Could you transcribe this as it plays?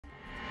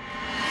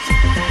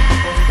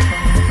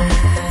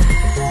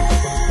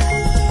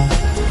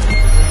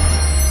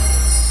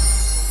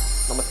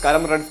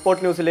നമസ്കാരം, റെഡ്സ്പോ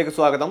ന്യൂസിലേക്ക്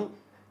സ്വാഗതം.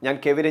 ഞാൻ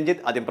കെ വി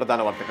രഞ്ജിത്ത്. ആദ്യം പ്രധാന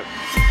വാർത്തകൾ.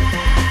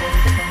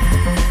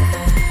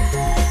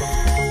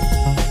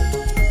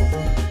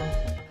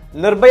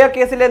 നിർഭയ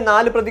കേസിലെ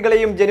 4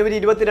 പ്രതികളെയും ജനുവരി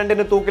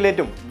 22-ന്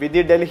തൂക്കിലേറ്റും.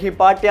 വിധി ഡൽഹി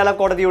പാട്യാല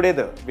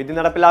കോടതിയുടേത്. വിധി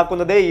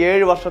നടപ്പിലാക്കുന്നത്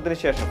 7 വർഷത്തിന്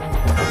ശേഷം.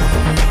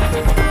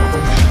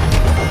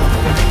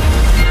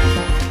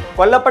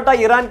 കൊല്ലപ്പെട്ട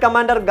ഇറാൻ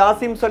കമാൻഡർ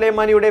ഖാസിം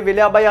സൊലൈമാനിയുടെ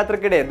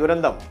വിലാപയാത്രയ്ക്കിടെ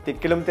ദുരന്തം.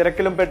 തിക്കിലും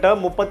തിരക്കിലും പെട്ട്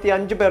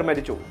 35 പേർ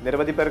മരിച്ചു.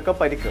 നിരവധി പേർക്ക്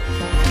പരിക്ക്.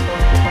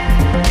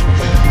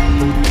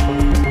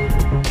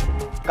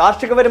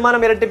 കാർഷിക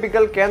വരുമാനം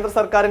ഇരട്ടിപ്പിക്കൽ കേന്ദ്ര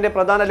സർക്കാരിന്റെ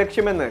പ്രധാന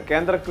ലക്ഷ്യമെന്ന്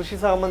കേന്ദ്ര കൃഷി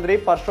സഹമന്ത്രി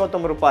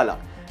പർഷോത്തം റുപാല.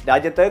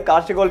 രാജ്യത്ത്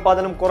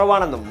കാർഷികോൽപാദനം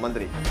കുറവാണെന്നും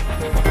മന്ത്രി.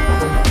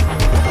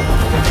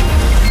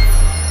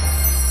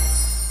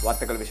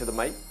 വാർത്തകൾ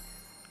വിശദമായി.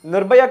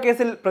 നിർഭയ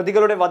കേസിൽ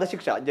പ്രതികളുടെ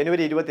വധശിക്ഷ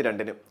ജനുവരി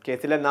 22-ന്.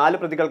 കേസിലെ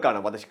 4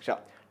 പ്രതികൾക്കാണ് വധശിക്ഷ.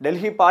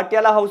 ഡൽഹി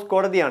പാട്യാല ഹൗസ്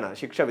കോടതിയാണ്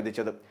ശിക്ഷ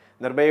വിധിച്ചത്.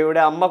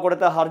 നിർഭയയുടെ അമ്മ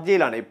കൊടുത്ത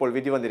ഹർജിയിലാണ് ഇപ്പോൾ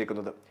വിധി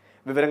വന്നിരിക്കുന്നത്.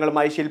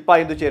 വിവരങ്ങളുമായി ശില്പ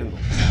ഇന്ദു ചേരുന്നു.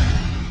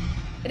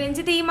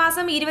 രഞ്ജിത്ത്, ഈ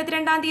മാസം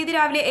 22-ാം തീയതി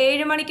രാവിലെ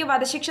 7 മണിക്ക്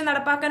വധശിക്ഷ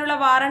നടപ്പാക്കാനുള്ള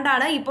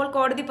വാറണ്ടാണ് ഇപ്പോൾ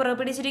കോടതി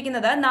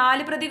പുറപ്പെടുവിച്ചിരിക്കുന്നത്.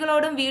 4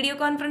 പ്രതികളോടും വീഡിയോ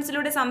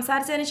കോൺഫറൻസിലൂടെ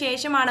സംസാരിച്ചതിന്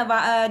ശേഷമാണ്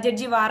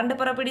ജഡ്ജി വാറണ്ട്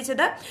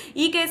പുറപ്പെടുവിച്ചത്.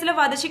 ഈ കേസിൽ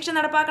വധശിക്ഷ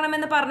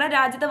നടപ്പാക്കണമെന്ന് പറഞ്ഞ്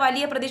രാജ്യത്ത്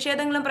വലിയ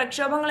പ്രതിഷേധങ്ങളും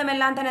പ്രക്ഷോഭങ്ങളും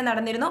എല്ലാം തന്നെ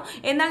നടന്നിരുന്നു.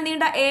 എന്നാൽ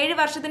നീണ്ട 7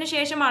 വർഷത്തിന്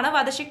ശേഷമാണ്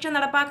വധശിക്ഷ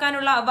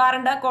നടപ്പാക്കാനുള്ള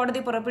വാറണ്ട്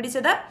കോടതി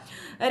പുറപ്പെടുവിച്ചത്.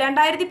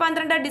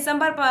 2012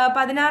 ഡിസംബർ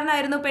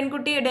 16-നായിരുന്നു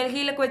പെൺകുട്ടി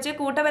ഡൽഹിയിൽ വെച്ച്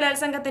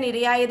കൂട്ടബലാത്സംഗത്തിന്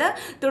ഇരയായത്.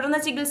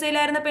 തുടർന്ന്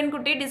ചികിത്സയിലായിരുന്ന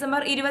പെൺകുട്ടി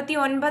ഡിസംബർ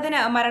 29-ന്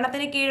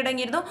മരണത്തിന്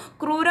കീഴടങ്ങിയിരുന്നു.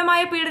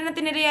 ക്രൂരമായ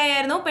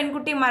പീഡനത്തിനിരയായിരുന്നു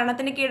പെൺകുട്ടി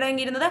മരണത്തിന്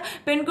കീഴടങ്ങിയിരുന്നത്.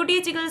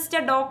 പെൺകുട്ടിയെ ചികിത്സിച്ച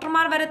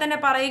ഡോക്ടർമാർ വരെ തന്നെ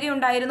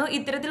പറയുകയുണ്ടായിരുന്നു,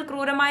 ഇത്തരത്തിൽ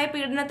ക്രൂരമായ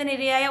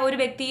പീഡനത്തിനിരയായ ഒരു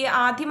വ്യക്തിയെ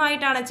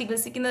ആദ്യമായിട്ടാണ്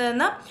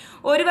ചികിത്സിക്കുന്നതെന്ന്.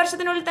 1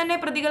 വർഷത്തിനുള്ളിൽ തന്നെ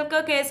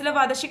പ്രതികൾക്ക് കേസിൽ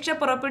വധശിക്ഷ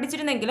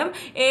പുറപ്പെടുവിച്ചിരുന്നെങ്കിലും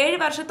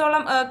 7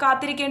 വർഷത്തോളം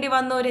കാത്തിരിക്കേണ്ടി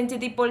വന്നു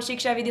രഞ്ജിത്ത് ഇപ്പോൾ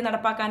ശിക്ഷാവിധി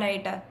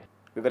നടപ്പാക്കാനായിട്ട്.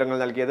 വിവരങ്ങൾ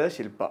നൽകിയത്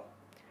ശില്പ.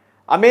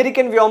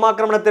 അമേരിക്കൻ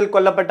വ്യോമാക്രമണത്തിൽ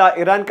കൊല്ലപ്പെട്ട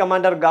ഇറാൻ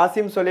കമാൻഡർ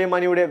ഖാസിം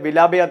സൊലൈമാനിയുടെ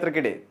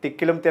വിലാപയാത്രയ്ക്കിടെ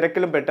തിക്കിലും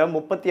തിരക്കിലും പെട്ട്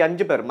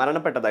 35 പേർ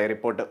മരണപ്പെട്ടതായി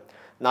റിപ്പോർട്ട്.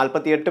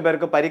 48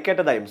 പേർക്ക്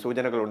പരിക്കേറ്റതായും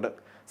സൂചനകളുണ്ട്.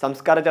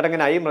 സംസ്കാര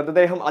ചടങ്ങിനായി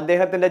മൃതദേഹം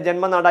അദ്ദേഹത്തിന്റെ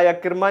ജന്മനാടായ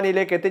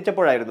കിർമാനിയിലേക്ക്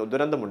എത്തിച്ചപ്പോഴായിരുന്നു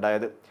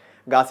ദുരന്തമുണ്ടായത്.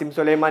 ഖാസിം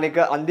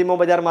സൊലൈമാനിക്ക്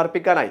അന്തിമോപചാരം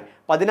അർപ്പിക്കാനായി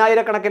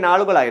 10,000-കണക്കിന്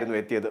ആളുകളായിരുന്നു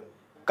എത്തിയത്.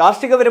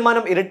 കാർഷിക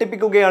വരുമാനം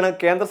ഇരട്ടിപ്പിക്കുകയാണ്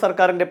കേന്ദ്ര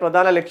സർക്കാരിന്റെ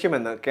പ്രധാന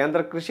ലക്ഷ്യമെന്ന്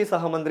കേന്ദ്ര കൃഷി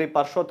സഹമന്ത്രി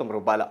പർഷോത്തം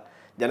റുപാല.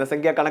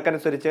 ജനസംഖ്യാ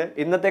കണക്കനുസരിച്ച്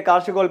ഇന്നത്തെ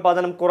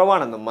കാർഷികോൽപാദനം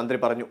കുറവാണെന്നും മന്ത്രി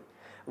പറഞ്ഞു.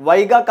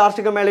 വൈഗ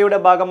കാർഷിക മേളയുടെ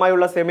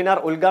ഭാഗമായുള്ള സെമിനാർ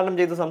ഉദ്ഘാടനം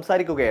ചെയ്ത്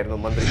സംസാരിക്കുകയായിരുന്നു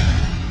മന്ത്രി.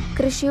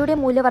 കൃഷിയുടെ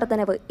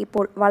മൂല്യവർദ്ധനവ്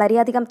ഇപ്പോൾ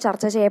വളരെയധികം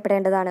ചർച്ച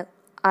ചെയ്യപ്പെടേണ്ടതാണ്.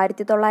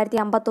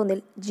 1951-ൽ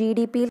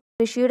GDP-യിൽ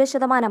കൃഷിയുടെ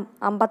ശതമാനം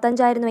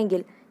 55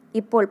 ആയിരുന്നുവെങ്കിൽ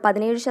ഇപ്പോൾ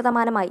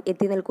 17%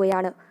 എത്തി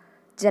നിൽക്കുകയാണ്.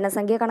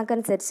 ജനസംഖ്യ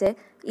കണക്കനുസരിച്ച്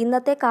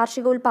ഇന്നത്തെ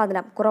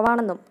കാർഷികോൽപാദനം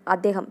കുറവാണെന്നും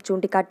അദ്ദേഹം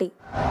ചൂണ്ടിക്കാട്ടി.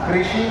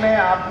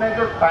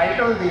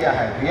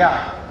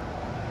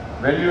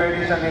 वैल्यू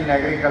एडिशन इन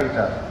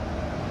एग्रीकल्चर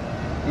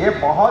ये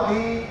बहुत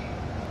ही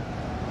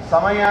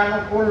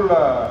समयानुकूल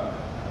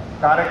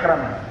कार्यक्रम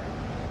है.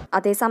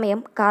 അതേസമയം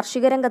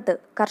കാർഷിക രംഗത്ത്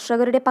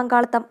കർഷകരുടെ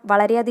പങ്കാളിത്തം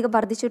വളരെയധികം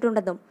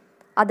വർദ്ധിച്ചിട്ടുണ്ടെന്നും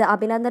അത്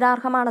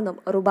അഭിനന്ദനാർഹമാണെന്നും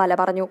റുപാല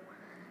പറഞ്ഞു.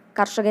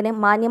 കർഷകന്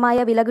മാന്യമായ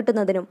വില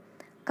കിട്ടുന്നതിനും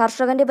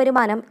കർഷകന്റെ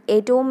വരുമാനം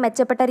ഏറ്റവും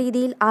മെച്ചപ്പെട്ട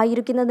രീതിയിൽ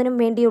ആയിരിക്കുന്നതിനും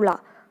വേണ്ടിയുള്ള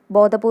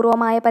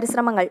ബോധപൂർവമായ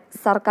പരിശ്രമങ്ങൾ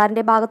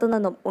സർക്കാരിന്റെ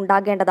ഭാഗത്തുനിന്നും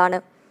ഉണ്ടാകേണ്ടതാണ്.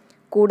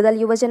 കൂടുതൽ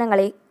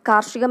യുവജനങ്ങളെ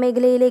കാർഷിക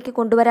മേഖലയിലേക്ക്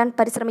കൊണ്ടുവരാൻ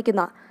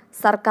പരിശ്രമിക്കുന്ന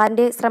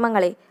സർക്കാരിന്റെ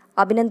ശ്രമങ്ങളെ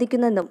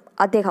അഭിനന്ദിക്കുന്നെന്നും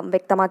അദ്ദേഹം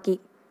വ്യക്തമാക്കി.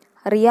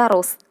 Riya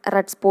rose,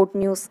 റെഡ്സ്പോ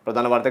news.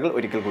 പ്രധാന വാർത്തകൾ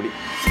ഒരിക്കൽ കൂടി.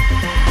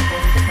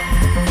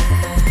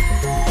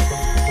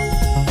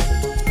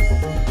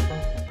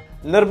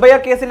 നിർഭയ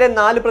കേസിലെ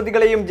 4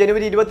 പ്രതികളെയും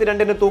ജനുവരി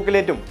 22-ന്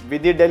തൂക്കിലേറ്റും.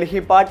 വിധി ഡൽഹി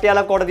പാട്യാല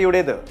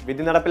കോടതിയുടേത്.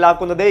 വിധി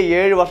നടപ്പിലാക്കുന്നത്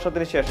 7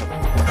 വർഷത്തിന് ശേഷം.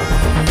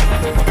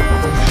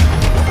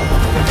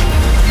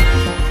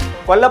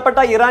 കൊല്ലപ്പെട്ട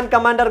ഇറാൻ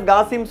കമാൻഡർ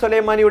ഖാസിം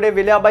സൊലൈമാനിയുടെ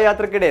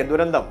വിലാപയാത്രയ്ക്കിടെ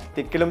ദുരന്തം.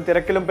 തിക്കിലും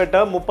തിരക്കിലും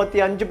പെട്ട്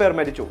 35 പേർ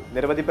മരിച്ചു.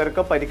 നിരവധി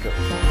പേർക്ക് പരിക്ക്.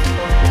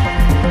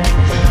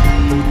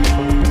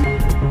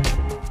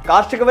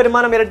 കാർഷിക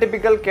വരുമാനം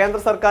ഇരട്ടിപ്പിക്കൽ കേന്ദ്ര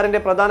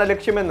സർക്കാരിന്റെ പ്രധാന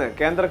ലക്ഷ്യമെന്ന്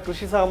കേന്ദ്ര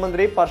കൃഷി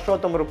സഹമന്ത്രി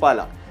പർഷോത്തം റുപാല.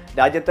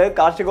 രാജ്യത്ത്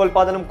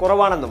കാർഷികോൽപാദനം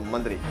കുറവാണെന്നും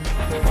മന്ത്രി.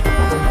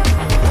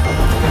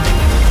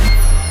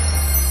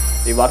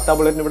 ഈ വാർത്താ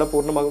ബുള്ളറ്റിൻ ഇവിടെ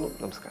പൂർണ്ണമാകുന്നു.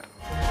 നമസ്കാരം.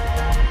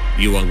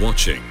 You are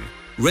watching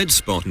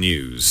Redspo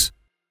News.